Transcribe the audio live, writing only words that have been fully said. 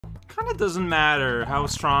Kinda doesn't matter how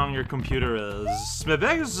strong your computer is.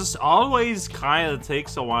 Smithvegas just always kinda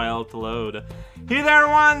takes a while to load. Hey there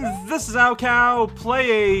everyone, this is Alcow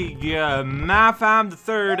playing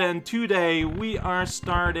MAFAB3, and today we are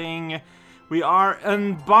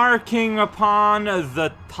embarking upon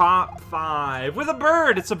the top 5 with a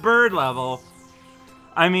bird. It's a bird level.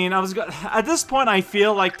 I mean, at this point I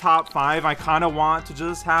feel like top 5, I kinda want to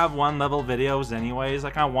just have one level videos anyways.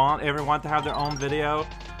 Like I want everyone to have their own video.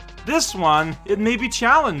 This one, it may be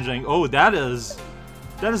challenging. Oh, that is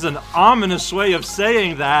an ominous way of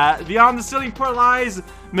saying that. Beyond the ceiling port lies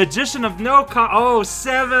Magician of No Oh,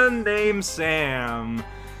 7 named Sam.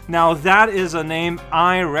 Now that is a name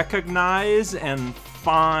I recognize and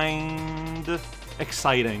find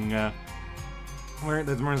exciting. Where's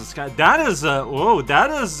the sky? That is a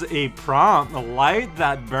that is a prompt. A light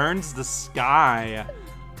that burns the sky.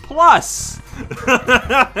 Plus.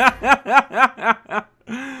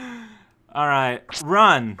 Alright,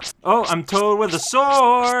 run. Oh, I'm Toad with a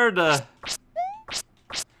sword. Okay,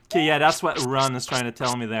 yeah, that's what run is trying to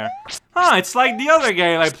tell me there. Huh, it's like the other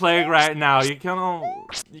game I play right now. You can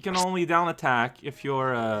only down attack if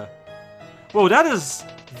you're Whoa, that is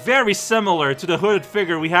very similar to the hooded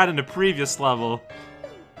figure we had in the previous level.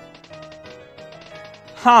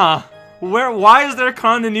 Huh. Why is there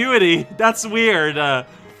continuity? That's weird.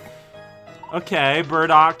 Okay,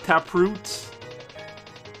 Burdock Taproot.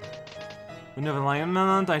 Wind of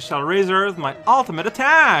Alignment, I shall raise Earth my ultimate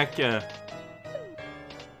attack!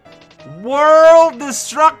 World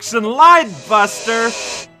Destruction Light Buster!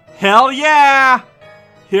 Hell yeah!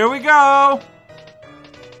 Here we go!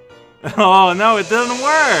 Oh no, it didn't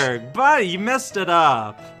work! Buddy, you messed it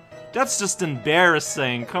up! That's just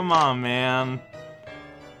embarrassing, come on, man.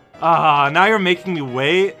 Ah, now you're making me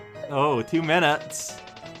wait? Oh, 2 minutes.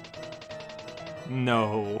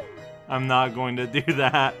 No, I'm not going to do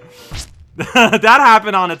that. That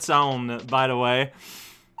happened on its own, by the way.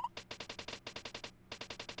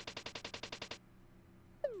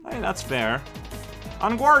 Hey, that's fair.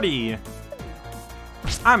 On Guardy.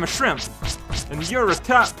 I'm a shrimp, and you're a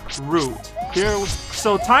taproot. Here,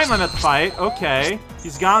 so time limit fight. Okay,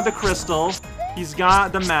 he's got the crystal. He's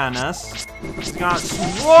got the madness. He's got.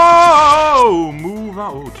 Whoa! Move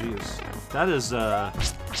out. Oh, jeez. That is a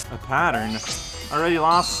pattern. Already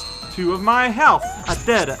lost 2 of my health. I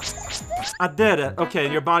did it. I did it.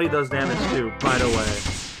 Okay, your body does damage too, by the way.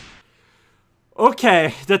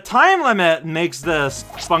 Okay, the time limit makes this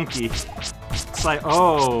funky. It's like,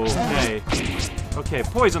 oh, okay. Okay,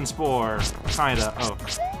 poison spore. Kinda. Oh,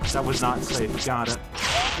 that was not safe. Got it.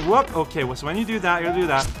 Whoop. Okay, so when you do that, you'll do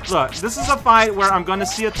that. Look, this is a fight where I'm gonna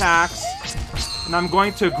see attacks, and I'm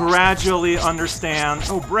going to gradually understand.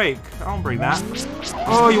 Oh, break. I don't break that.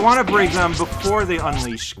 Oh, you want to break them before they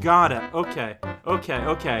unleash. Got it. Okay. Okay,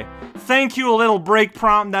 okay. Thank you, little break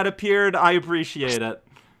prompt that appeared. I appreciate it.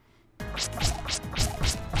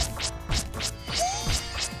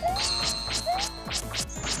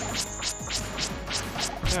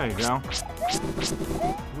 There you go.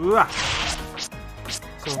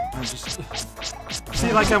 So, I just...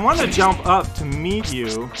 See, like, I want to jump up to meet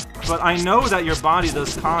you, but I know that your body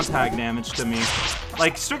does contact damage to me.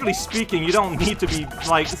 Like, strictly speaking, you don't need to be,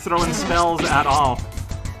 like, throwing spells at all.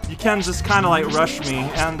 You can just kind of, like, rush me,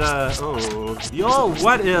 and, oh. Yo,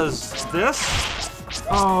 what is this?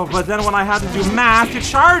 Oh, but then when I had to do math, it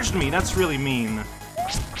charged me! That's really mean.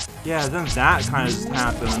 Yeah, then that kind of just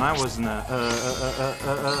happened, and I wasn't,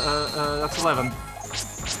 that's 11.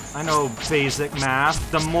 I know basic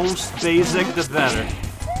math. The most basic, the better.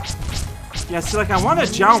 Yeah, see, like, I want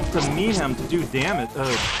to jump to meet him to do damage.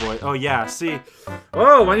 Oh, boy. Oh, yeah, see.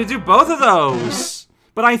 Oh, when you do both of those.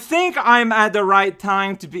 But I think I'm at the right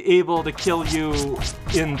time to be able to kill you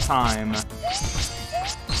in time.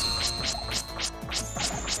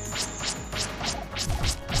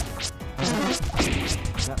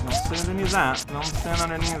 Yeah, don't stand underneath that. Don't stand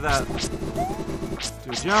underneath that.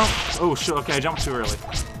 Do a jump. Oh, shit. Okay, I jumped too early.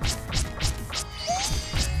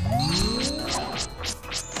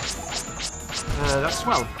 That's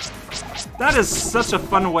 12. That is such a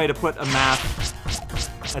fun way to put a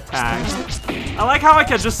math attack. I like how I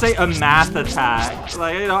can just say a math attack.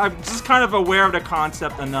 Like, you know, I'm just kind of aware of the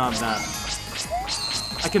concept enough that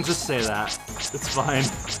I can just say that. It's fine.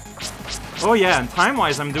 Oh yeah, and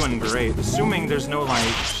time-wise I'm doing great. Assuming there's no, like,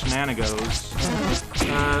 shenanigans.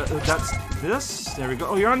 That's this? There we go.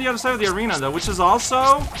 Oh, you're on the other side of the arena, though, which is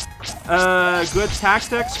also... good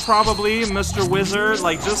tactics, probably, Mr. Wizard.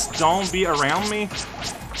 Like, just don't be around me.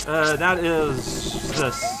 That is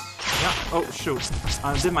this. Yeah. Oh, shoot.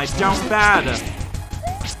 I did my jump bad.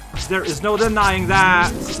 There is no denying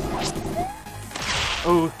that.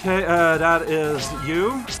 Okay, that is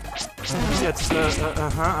you. It's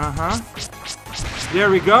There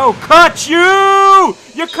we go. Cut you!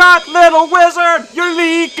 You cut, little wizard! You're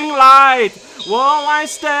leaking light! Well, I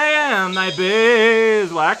stay in my base.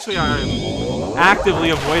 Well, actually, I'm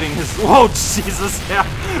actively avoiding his. Whoa, Jesus! Yeah.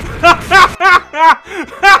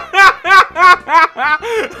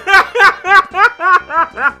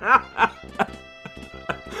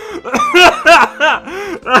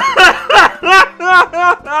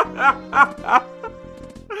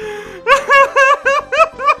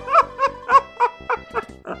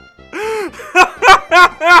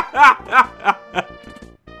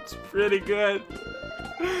 It's pretty good.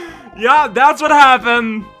 Yeah, that's what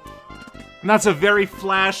happened. And that's a very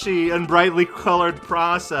flashy and brightly colored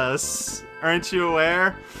process. Aren't you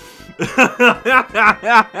aware?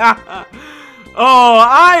 Oh,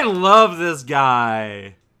 I love this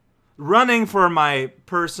guy. Running for my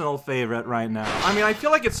personal favorite right now. I mean, I feel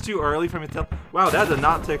like it's too early for me to tell. Wow, that did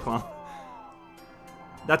not take long.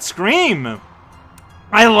 That scream!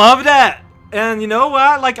 I love that! And you know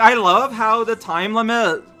what? Like, I love how the time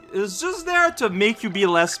limit is just there to make you be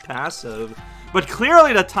less passive. But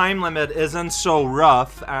clearly the time limit isn't so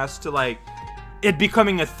rough as to, like, it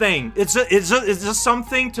becoming a thing. It's just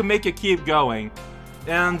something to make you keep going.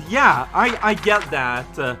 And yeah, I get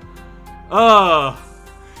that.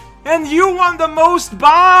 And you won the most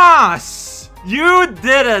boss! You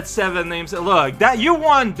did it, 7 names. Look, that you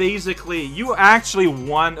won basically. You actually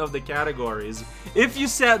won of the categories. If you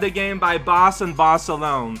set the game by boss and boss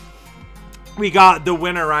alone, we got the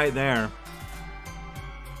winner right there.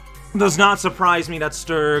 Does not surprise me that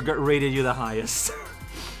Sturg rated you the highest.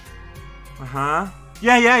 Yeah.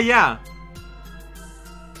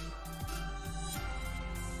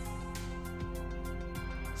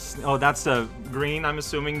 Oh, that's the green, I'm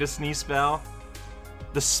assuming, the sneeze spell.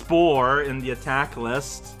 The spore in the attack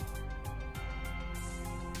list.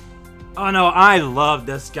 Oh no, I love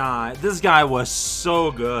this guy. This guy was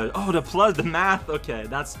so good. Oh, the plus, the math. Okay,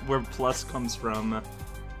 that's where plus comes from.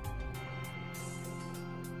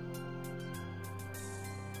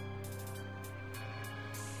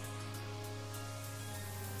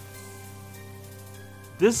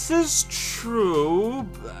 This is true,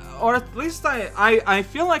 or at least I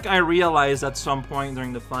feel like I realized at some point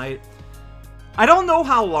during the fight. I don't know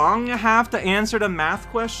how long I have to answer the math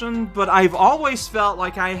question, but I've always felt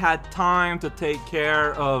like I had time to take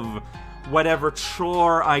care of whatever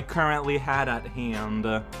chore I currently had at hand.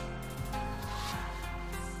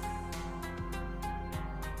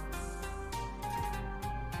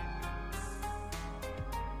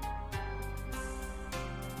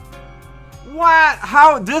 What?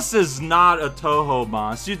 How? This is not a Toho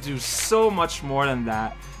boss. You do so much more than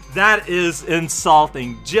that. That is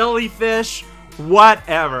insulting. Jellyfish,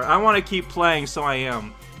 whatever. I want to keep playing, so I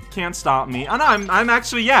am. Can't stop me. Oh, no, I'm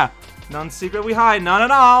actually, yeah. None secret we hide. None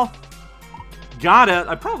at all. Got it.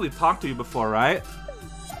 I probably talked to you before, right?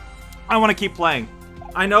 I want to keep playing.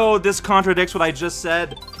 I know this contradicts what I just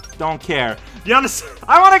said. Don't care. You understand?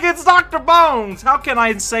 I want to get Dr. Bones. How can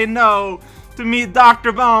I say no to meet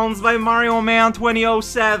Dr. Bones by Mario Man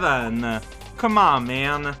 2007? Come on,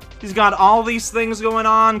 man. He's got all these things going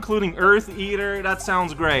on, including Earth Eater. That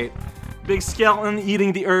sounds great. Big skeleton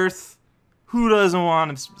eating the Earth. Who doesn't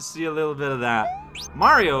want to see a little bit of that?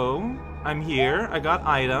 Mario, I'm here. I got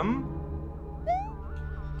item.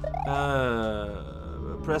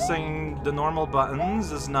 Pressing the normal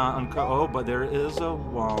buttons is not oh, but there is a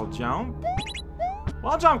wall jump.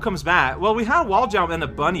 Wall jump comes back. Well, we had wall jump in the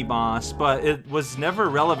bunny boss, but it was never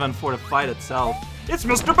relevant for the fight itself. It's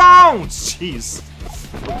Mr. Bones! Jeez.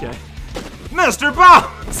 Okay. Mr.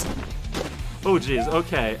 Bones! Oh, jeez.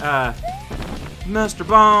 Okay. Mr.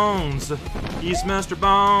 Bones. He's Mr.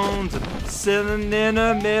 Bones. Sitting in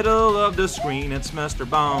the middle of the screen. It's Mr.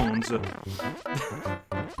 Bones.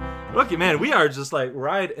 Okay, man. We are just, like,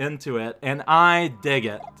 right into it, and I dig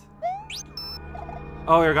it.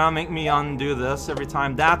 Oh, you're gonna make me undo this every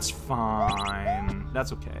time? That's fine.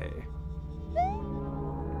 That's okay.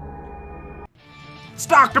 It's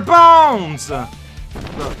Dr. Bones!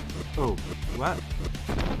 Oh, what?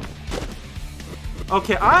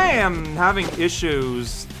 Okay, I am having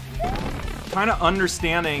issues kind of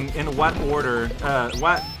understanding in what order,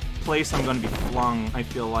 what place I'm gonna be flung, I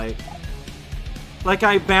feel like. Like,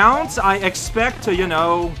 I bounce, I expect to, you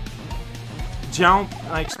know, jump,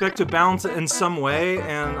 I expect to bounce in some way,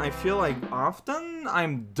 and I feel like often I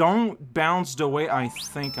don't bounce the way I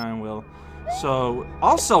think I will. So,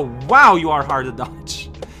 also, wow, you are hard to dodge.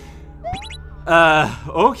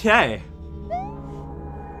 Okay.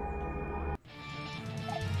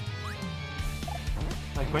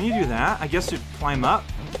 Like, When you do that, I guess you climb up.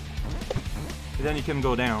 And then you can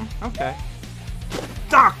go down. Okay.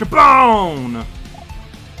 Dr. Bone!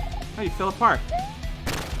 Oh, you fell apart.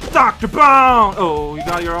 Dr. Bone! Oh, you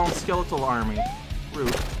got your own skeletal army.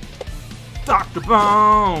 Rude. Dr.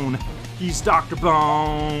 Bone! He's Dr.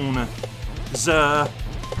 Bone! Zuh.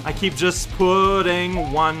 I keep just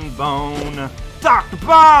putting one bone. Dr.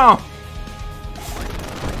 Bone!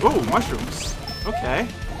 Oh, mushrooms. Okay.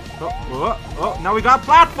 Oh, now we got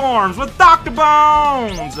platforms with Dr.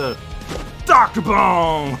 Bones! Dr.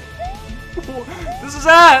 Bone! This is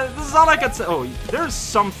it! This is all I can say. Oh, there's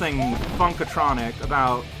something funkatronic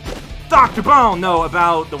about Dr. Bone! No,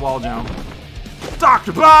 about the wall jump.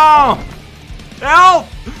 Dr. Bone! Help!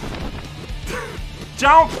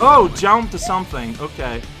 Jump! Oh, jump to something.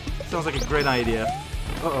 Okay. Sounds like a great idea.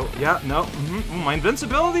 Uh-oh. Yeah, no. My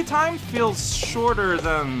invincibility time feels shorter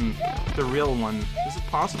than the real one. Is it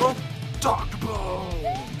possible? Dr. Bone!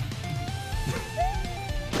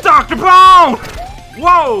 Dr. Bone!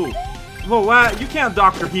 Whoa! Whoa, what? You can't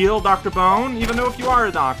Dr. Heal Dr. Bone, even though if you are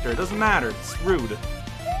a doctor. It doesn't matter. It's rude.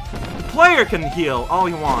 The player can heal all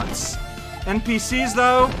he wants. NPCs,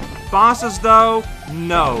 though? Bosses, though?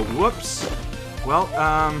 No. Whoops. Well,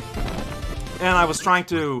 and I was trying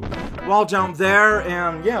to wall jump there,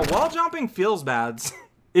 and yeah, wall jumping feels bad.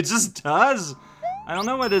 It just does. I don't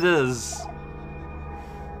know what it is.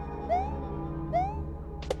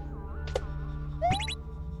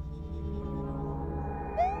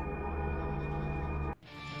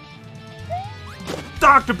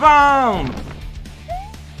 Dr. Bone!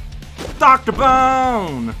 Dr.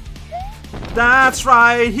 Bone! That's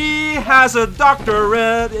right, he has a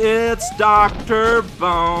doctorate, it's Dr.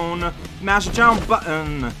 Bone. Mash the jump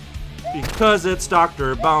button, because it's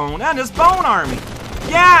Dr. Bone and his Bone Army.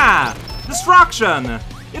 Yeah! Destruction!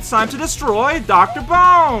 It's time to destroy Dr.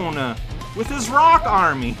 Bone! With his Rock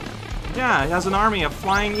Army. Yeah, he has an army of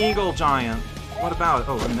Flying Eagle Giant. What about it?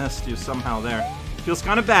 Oh, I missed you somehow there. Feels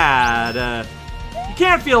kind of bad. You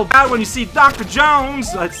can't feel bad when you see Dr.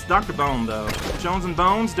 Jones. It's Dr. Bone, though. Jones and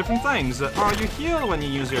Bones, different things. Oh, you heal when you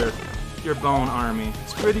use your Bone Army.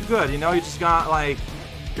 It's pretty good, you know? You just got, like,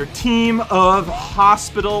 your team of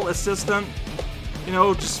hospital assistant, you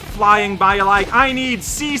know, just flying by you like, I need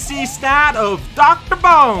CC stat of Dr.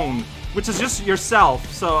 Bone, which is just yourself,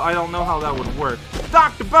 so I don't know how that would work.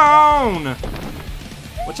 Dr. Bone!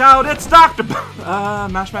 Watch out, it's Dr.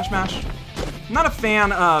 Bone! Mash, mash, mash. I'm not a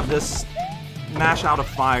fan of this mash out of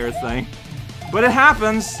fire thing, but it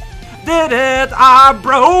happens. Did it? I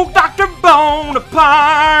broke Dr. Bone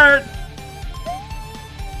apart!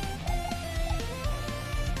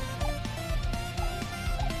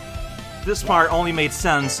 This part only made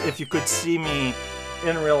sense if you could see me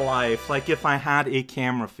in real life, like if I had a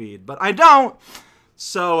camera feed, but I don't,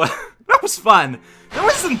 so that was fun. That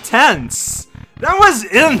was intense. That was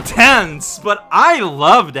intense, but I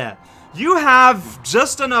loved it. You have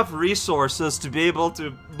just enough resources to be able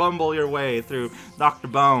to bumble your way through Dr.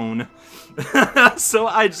 Bone. So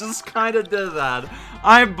I just kind of did that.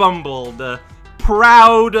 I bumbled.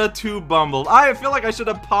 Proud to bumble. I feel like I should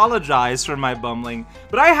apologize for my bumbling,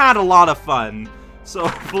 but I had a lot of fun. So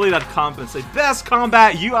hopefully that compensates. Best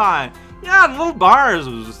combat UI. Yeah, the little bars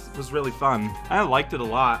was really fun. I liked it a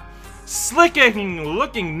lot. Slicking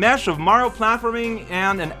looking mesh of Mario platforming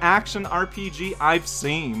and an action RPG I've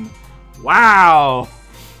seen. Wow.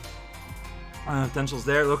 Potential's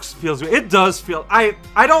there. Feels good. It does feel. I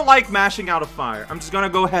don't like mashing out of fire. I'm just gonna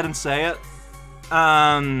go ahead and say it.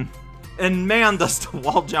 And man, does the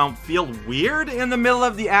wall jump feel weird in the middle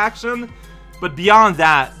of the action. But beyond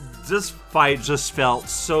that, this fight just felt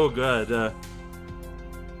so good.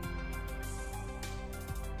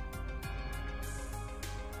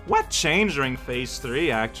 What changed during Phase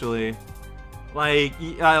 3, actually? Like,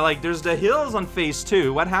 there's the hills on Phase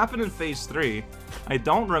 2. What happened in Phase 3? I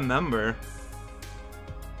don't remember.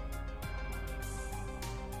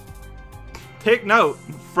 Take note,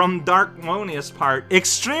 from Darkmonia's part,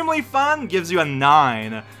 extremely fun gives you a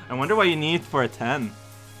 9. I wonder what you need for a 10.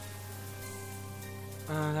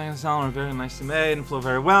 Sound are very nicely made and flow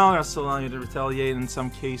very well. They also allow you to retaliate, in some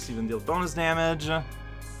case even deal bonus damage.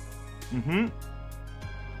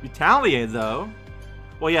 Retaliate, though?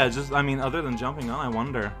 Well, yeah, just, I mean, other than jumping on, I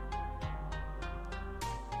wonder.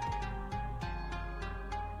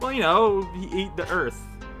 Well, you know, he ate the earth.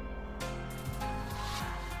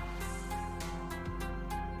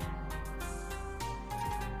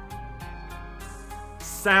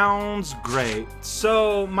 Sounds great.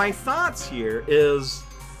 So, my thoughts here is,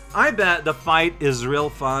 I bet the fight is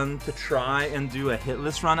real fun to try and do a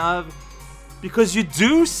hitless run of. because you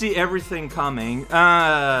do see everything coming.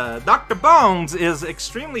 Dr. Bones is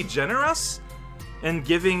extremely generous in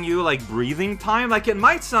giving you like breathing time. Like, it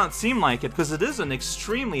might not seem like it because it is an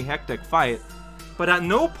extremely hectic fight, but at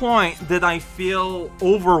no point did I feel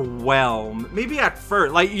overwhelmed. Maybe at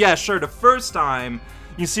first, like, yeah, sure, the first time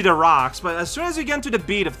you see the rocks, but as soon as you get into the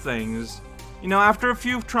beat of things, you know, after a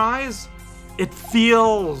few tries, it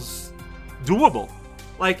feels doable.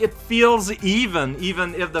 Like, it feels even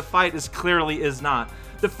if the fight clearly is not.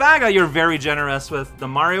 The fact that you're very generous with the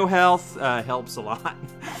Mario health helps a lot.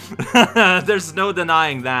 There's no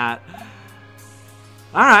denying that.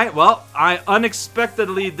 Alright, well, I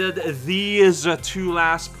unexpectedly did these 2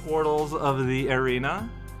 last portals of the arena.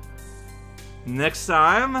 Next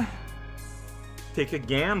time, take a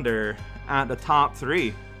gander at the top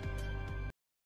 3.